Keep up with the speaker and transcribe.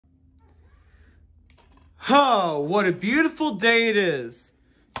Oh, what a beautiful day it is.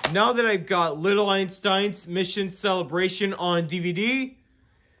 Now that I've got Little Einstein's Mission Celebration on DVD,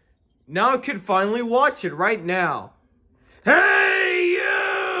 now I can finally watch it right now. Hey,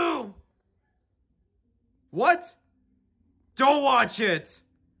 you! What? Don't watch it!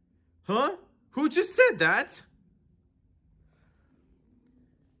 Huh? Who just said that?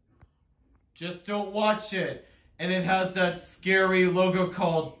 Just don't watch it. And it has that scary logo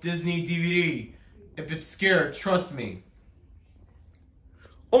called Disney DVD. If it's scared, trust me.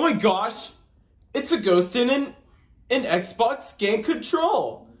 Oh my gosh! It's a ghost in an Xbox game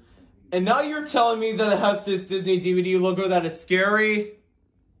control! And now you're telling me that it has this Disney DVD logo that is scary?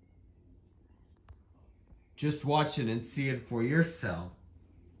 Just watch it and see it for yourself.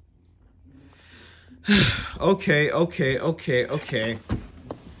 Okay.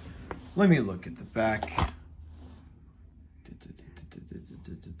 Let me look at the back.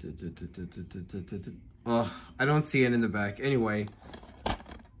 I don't see it in the back. Anyway.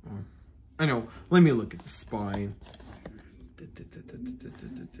 I know. Let me look at the spine.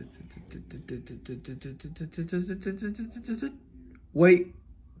 Wait.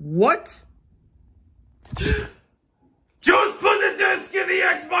 What? Just put the disc in the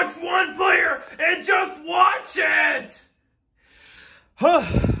Xbox One player and just watch it!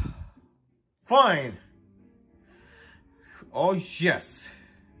 Fine. Oh, yes.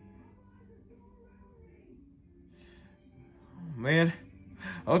 Oh, man.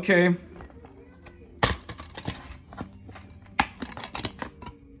 Okay.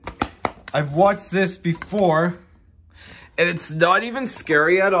 I've watched this before, and it's not even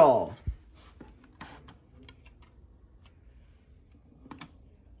scary at all.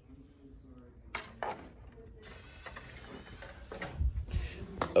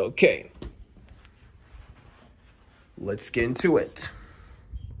 Okay. Let's get into it.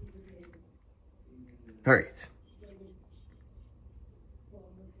 All right.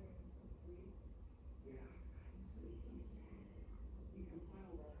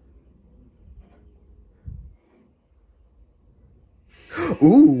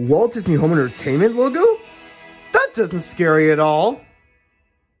 Ooh, Walt Disney Home Entertainment logo? That doesn't scary at all.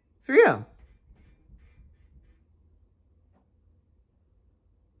 So yeah.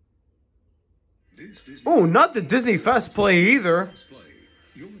 Oh, not the Disney Fast Play either.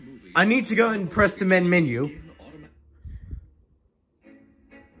 I need to go and press the menu.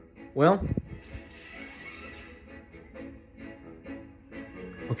 Well.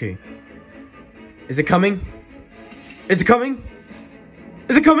 Okay. Is it coming? Is it coming?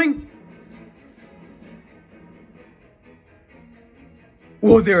 Is it coming?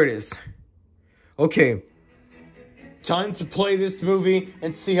 Whoa, there it is. Okay. Time to play this movie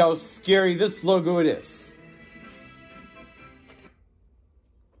and see how scary this logo it is.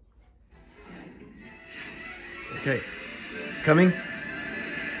 Okay. It's coming.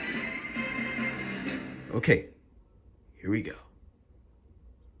 Okay. Here we go.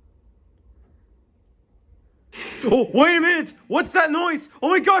 Oh, wait a minute! What's that noise? Oh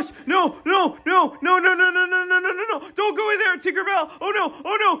my gosh! No! Don't go in there, Tinkerbell! Oh no!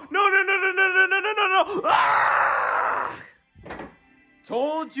 No! Ah!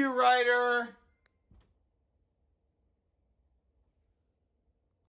 Told you, Ryder!